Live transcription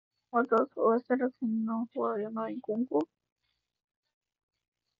Otros o este reaccionando a un jugador llamado Kunku,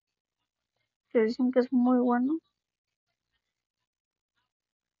 que dicen que es muy bueno.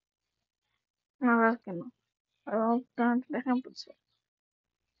 La verdad es que no. Vamos a tener ejemplos.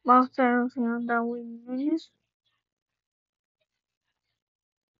 Vamos a estar el señor Darwin Núñez,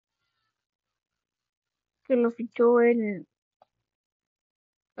 que lo fichó el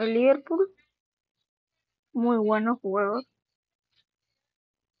Liverpool. Muy bueno jugador.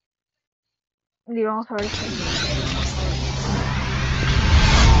 Y vamos a ver qué.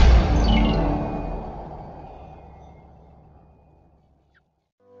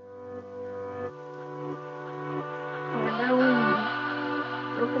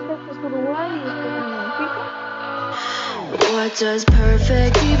 What does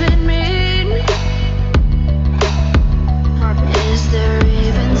perfect even mean? Is there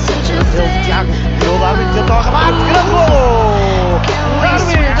even such a thing? Tiago, tirou Darwin, tentou o remate, grande golo!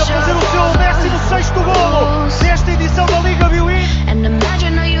 Darwin a fazer o seu 16º golo desta edição da Liga Viuí. And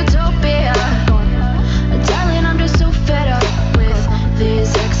imagine a utopia. Darling, I'm just so fed up with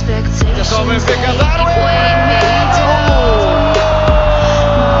these expectations.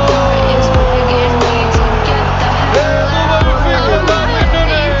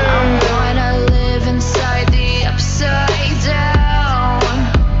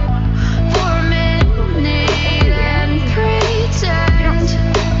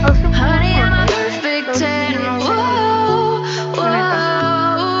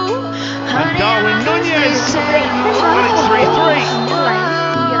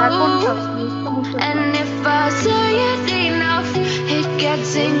 And if I say it enough, it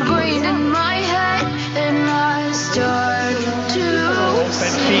gets ingrained in my head, and I start to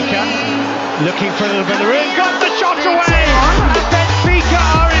Benfica looking for a little bit of room, got the shot away, and Benfica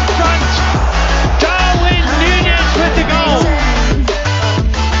are in front. Darwin Núñez with the goal.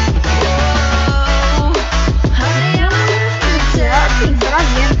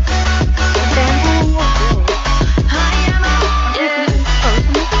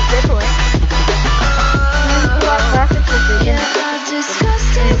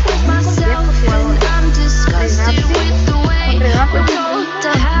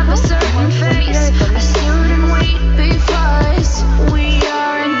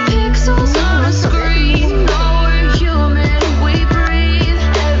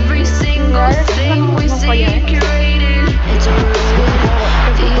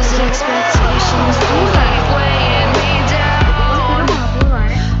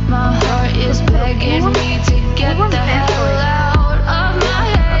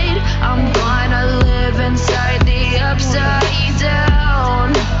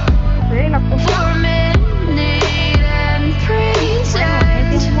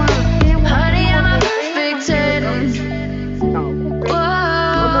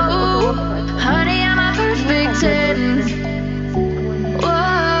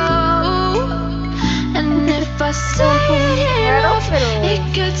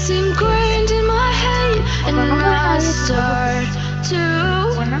 It gets ingrained in my head, and I start to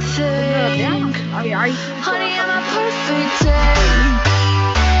think, honey, I'm a perfect 10.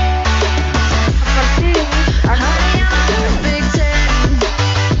 Honey, I'm a perfect 10.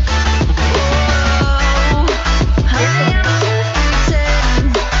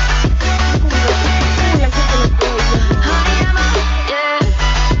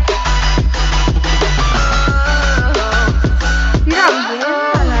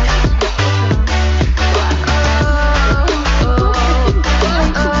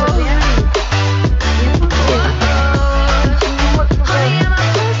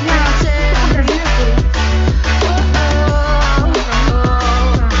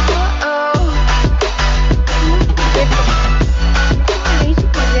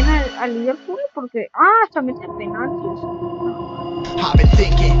 I've been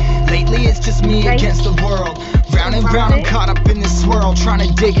thinking, lately it's just me against the world. Round and round I'm caught up in this swirl, trying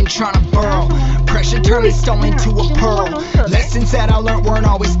to dig and trying to burrow. Pressure turned a stone into a pearl. Lessons that I learned weren't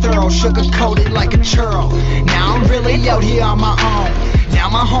always thorough, sugar-coated like a churl. Now I'm really out here on my own. Now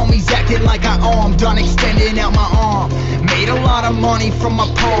my homies acting like I owe 'em, done extending out my arm. Made a lot of money from my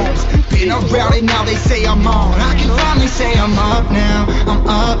poems, been around it, now they say I'm on. I can finally say I'm up now, I'm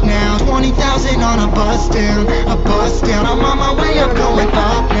up now. 20,000 on a bus down, I'm on my way up, going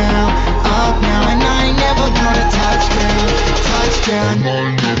up now, and I ain't never gonna touchdown.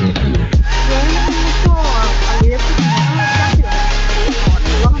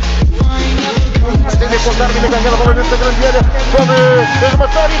 Estende com Darwin, ganha a bola dentro da grande área, pode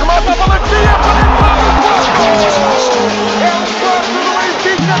rematar e remata a bola cheia. É o quarto do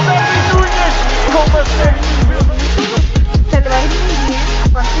Benfica, Darwin Núñez, com uma série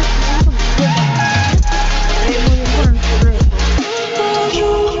de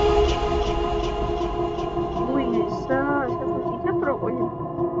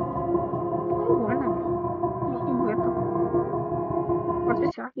aparte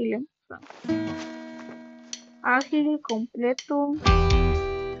es ágil, ¿eh? O sea, ágil, completo, buen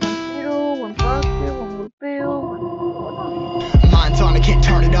tiro, buen pase, buen golpeo, bueno, bien. Mine's on, I can't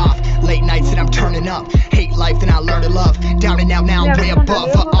turn it off. Late nights and I'm turning up. Hate life, then I learn to love. Down and out, now I'm way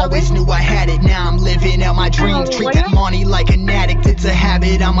above. I always knew I had it, now I'm living out my dreams. Treat that money like an addict, it's a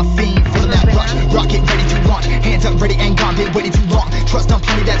habit, I'm a fiend. Feeling that rush, rocket ready to launch. Hands up, ready and gone, been waiting too long. Trust on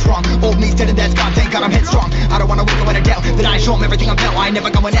plenty, that's wrong. Old me's dead and that's gone, thank God I'm headstrong. I don't wanna wake up in a doubt that I show them everything I'm about. I ain't never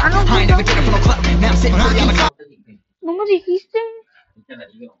going out, I ain't never taking from a club. Now I'm sitting fully on the clock. ¿No me dijiste?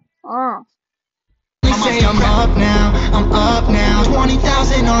 Ah. Say I'm up now,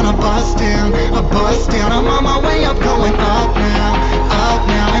 20,000 on a bus down, I'm on my way up, going up now,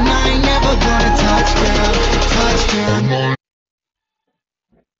 and I ain't never gonna touchdown.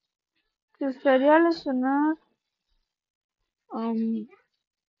 Se estaría lesionar con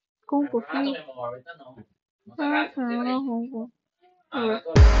Kofi.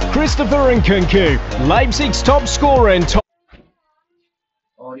 Christopher Nkunku, Leipzig's top scorer and top.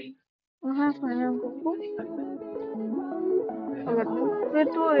 Ajá, poner un poco. A ver,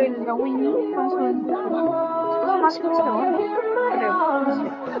 reto el la Winnie, vamos a ver un poco. Es como más que este ahora, creo, no sé.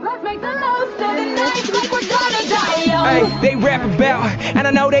 Hey, they rap about, and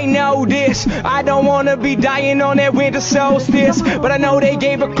I know they know this. I don't wanna be dying on that winter solstice, but I know they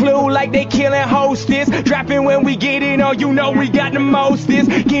gave a clue like they killing hostess. Dropping when we get it on, you know we got the mostest.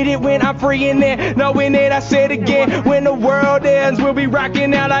 Get it when I'm free in there, knowing that I said again. When the world ends, we'll be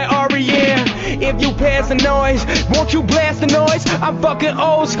rocking out like R.E.M. If you pass the noise, won't you blast the noise? I'm fucking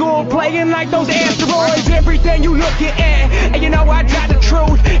old school, playing like those asteroids. Everything you looking at, and you know I got the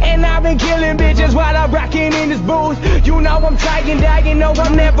truth. And I've been killing bitches while I'm rocking in this booth. You know I'm trying, dying, no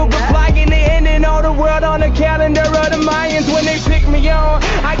I'm never replying. They ending all the world on the calendar of the Mayans. When they pick me on,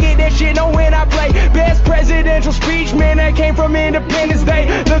 I get that shit on when I play. Best presidential speech, man, that came from Independence Day.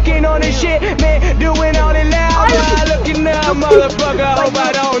 Looking on this shit, man, doing all it loud. Looking up, motherfucker, hope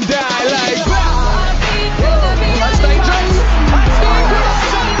I don't die like that's dangerous.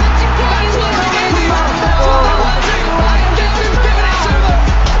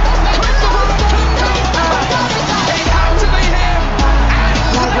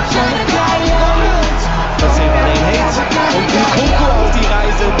 Dass ihr den Hate und Nkunku auf die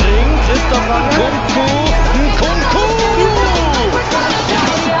Reise bringt. Christopher Nkunku!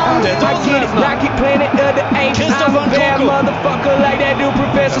 Rocket Planet of the Apes. I'm a bad motherfucker like that dude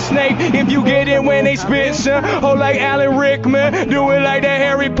Professor Snape. If you get it when they spit, son, oh like Alan Rickman. Do it like that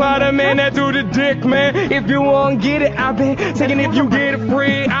Harry Potter, man, that through the dick, man. If you won't get it, I've been saying if you get it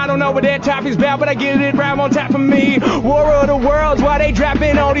free. I don't know what that topic's about, but I get it right on top of me. War of the Worlds, why they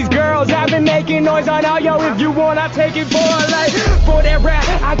dropping all these girls? I've been making noise on all yo. If you want, I take it for a life. For that rap,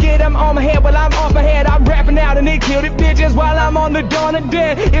 I get them on my head, while I'm off my head. I'm rapping out and they kill the bitches while I'm on the dawn of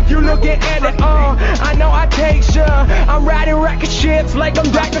death. If you looking at it, I know I take some. I'm riding rocket ships like I'm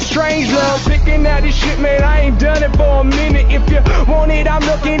Dr. Strangelove. Picking out this shit, man, I ain't done it for a minute. If you want it, I'm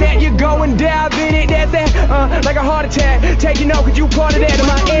looking at you, go and dive in it. That's that, like a heart attack. Taking off, cause you part of that. Am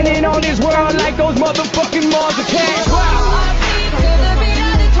I ending on this world like those motherfucking Mars attacks? Wow.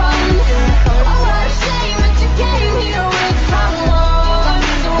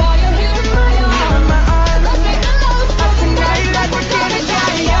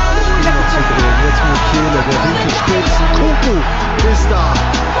 Der linke Spitz, Nkunku ist da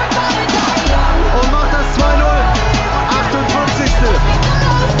und macht das 2-0, 58.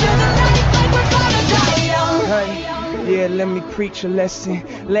 Yeah, let me preach a lesson.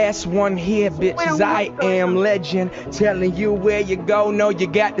 Last one here, bitches. I am legend. Telling you where you go, know you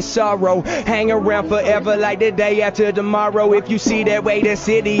got the sorrow. Hang around forever like the day after tomorrow. If you see that way, the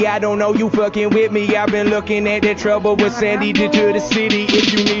city, I don't know you fucking with me. I've been looking at the trouble with Sandy did to the city.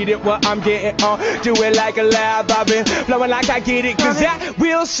 If you need it, what I'm getting on, do it like a live. I've been flowing like I get it, cause I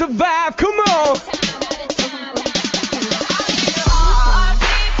will survive. Come on.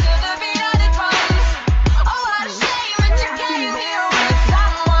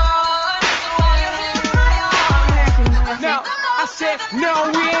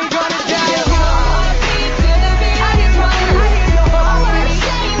 No, we ain't gonna die.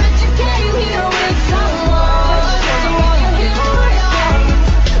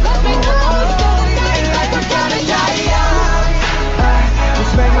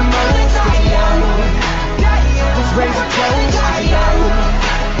 Let's make the most of it. Let's raise a toast to you.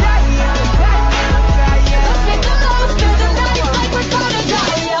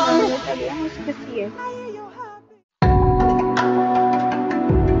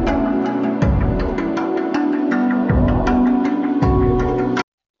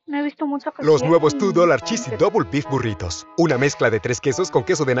 he visto mucha Los cosilla nuevos y- $2 Cheesy Double Beef Burritos. Una mezcla de 3 quesos con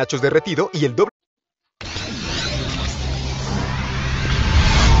queso de nachos derretido y el doble.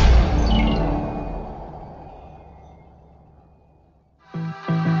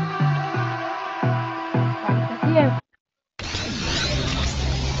 Así es.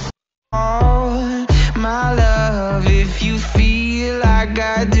 My love, if you feel like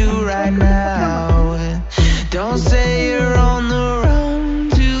I do right now, don't say you're on the run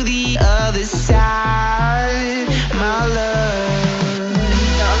to the other side. My love,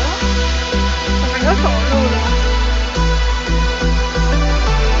 Venga solo, bro.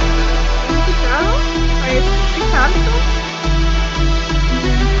 ¿Un picado? ¿Es picado?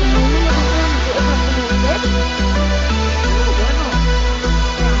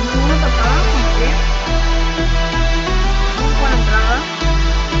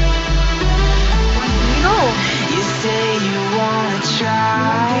 you say you wanna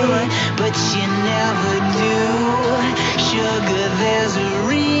try, but you never do. Sugar, there's a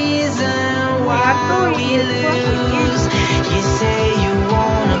reason why we lose. You say you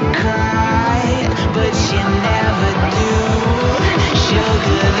wanna cry, but you never do.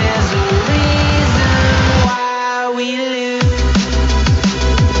 Sugar, there's a reason why we lose.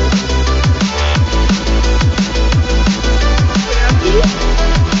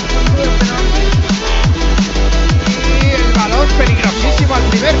 Y el balón peligrosísimo al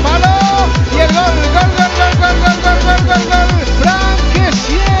primer palo. Y el gol, gol. Frank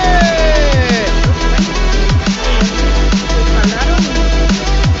Kessié.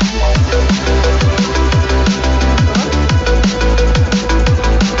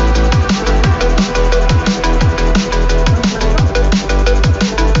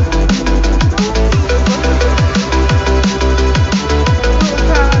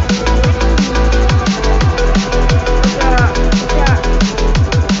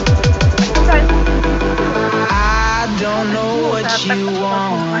 I don't know what you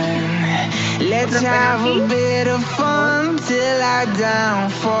want. Let's have a bit of fun till I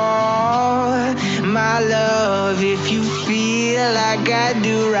downfall. My love, if you feel like I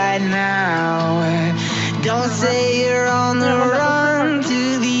do right now, don't say you're on the run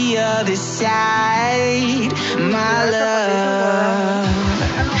to the other side. My love,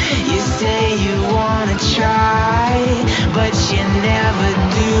 you say you wanna try, but you never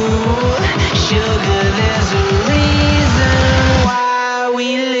do. Sugar, there's a reason why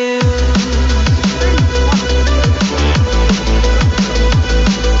we lose.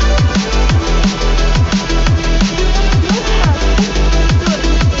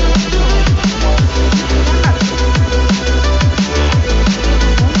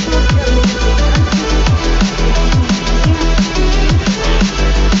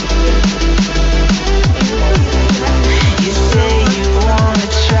 You say you wanna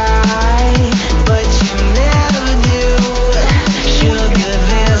try, but you never do. Sugar,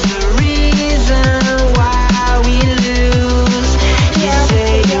 there's a reason why we lose. You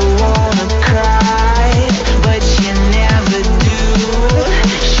say you wanna cry, but you never do.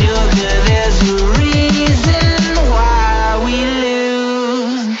 Sugar, there's a reason why we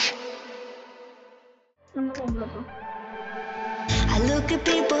lose. I look at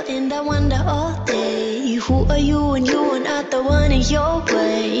people and I wonder all day, who are you and you are not the one in your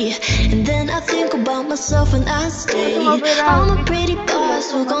way. And then I think about myself and I say, I'm a pretty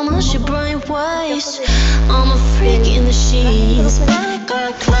boss who gon' mush your brain waste. I'm a freak in the sheets,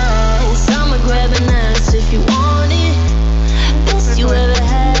 got clothes. I'ma grab an ass if you want it. Best you ever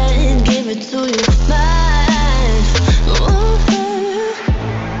had, give it to you fast. Ooh.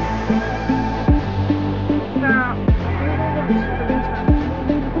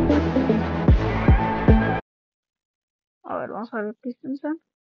 A ver, vamos a ver Christensen.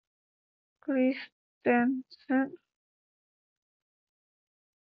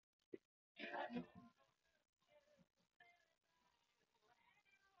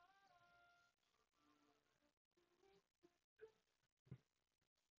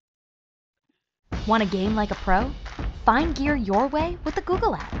 Want a game like a pro? Find gear your way with the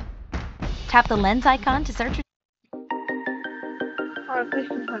Google app. Tap the lens icon to search. A ver,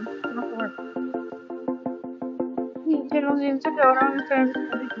 Christensen. Vamos a ver. Sí, que no pienso que ahora van a estar en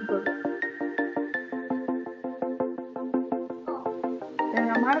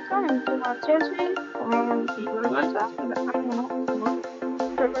Dinamarca, en Chelsea, con cervezas,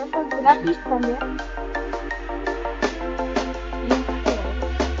 cervezas gratis también.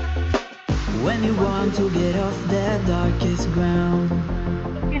 When you want to get off that darkest ground,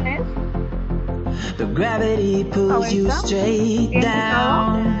 ¿Quién es? but gravity pulls you straight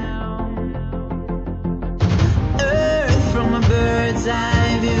down. Earth from a bird's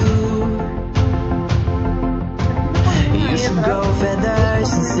eye view. some gold feathers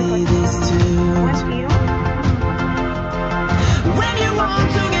and see these tunes. When you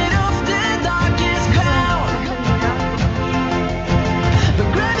want to get off the darkest cloud, but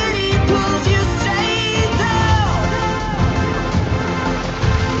gravity pulls you straight down.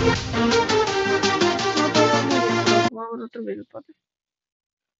 Otro video, papi.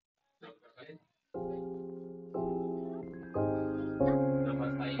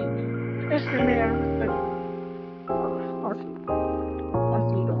 Mira,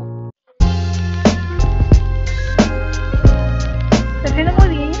 se tiene muy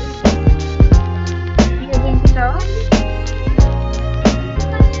bien. Y es bien quitado.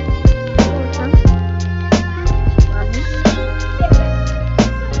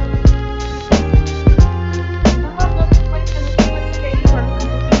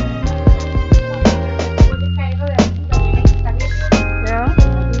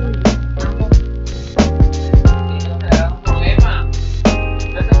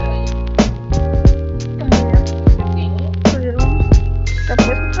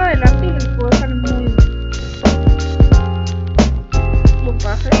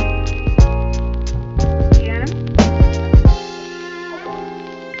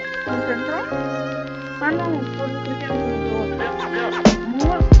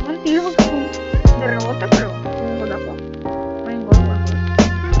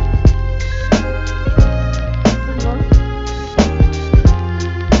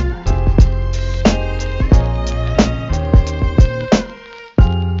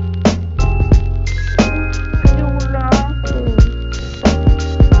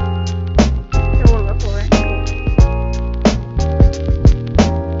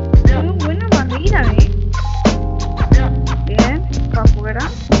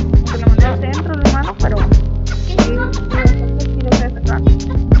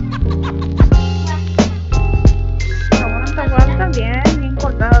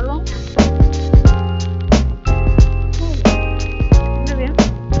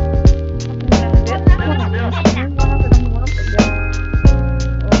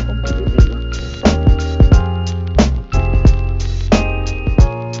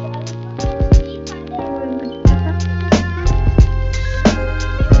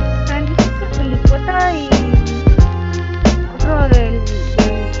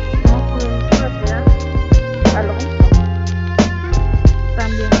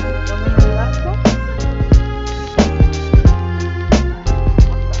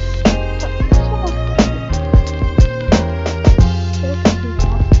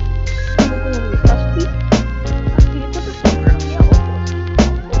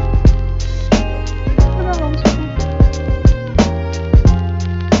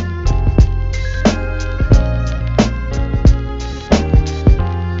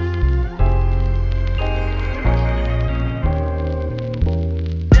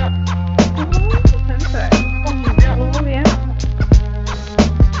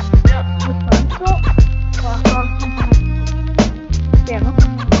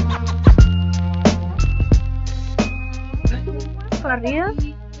 Barridas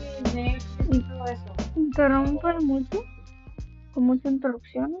interrumpen mucho, con muchas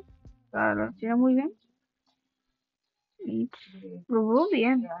interrupciones. Lo hacía muy bien y probó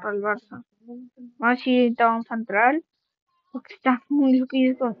bien para el Barça. Más si estaba en central, porque está muy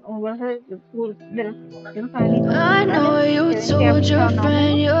loquillo con un Barça de los I know you told your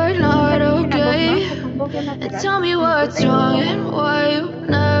friend you're not okay, and tell me what's wrong and why you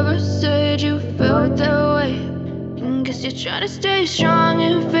never said you felt that way. Guess you're trying to stay strong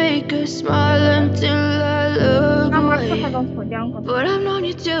and fake a smile until I look away. But I've known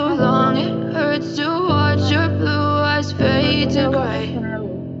you too long, it hurts to watch your blue eyes fade to gray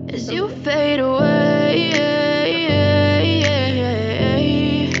as you fade away,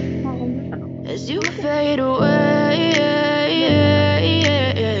 as you fade away.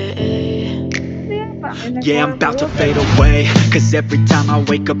 Yeah, I'm about to fade away, cause every time I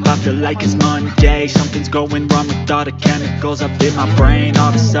wake up I feel like it's Monday. Something's going wrong with all the chemicals up in my brain. All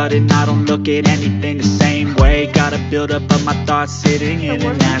of a sudden I don't look at anything the same way. Got a buildup of my thoughts sitting in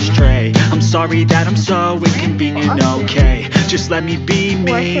an ashtray. I'm sorry that I'm so inconvenient, okay. Just let me be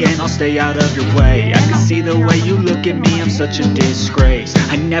me and I'll stay out of your way. I can see the way you look at me, I'm such a disgrace.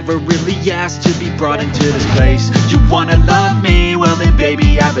 I never really asked to be brought into this place. You wanna love me? Well then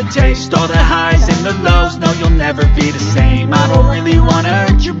baby I have a taste. All the highs and the lows, no you'll never be the same. I don't really wanna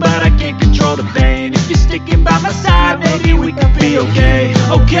hurt you but I can't control the pain. If you're sticking by my side, maybe we could be okay.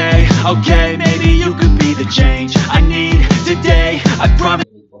 Okay, okay, maybe you could be the change I need today, I promise.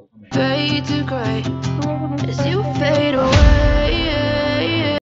 Fade to gray.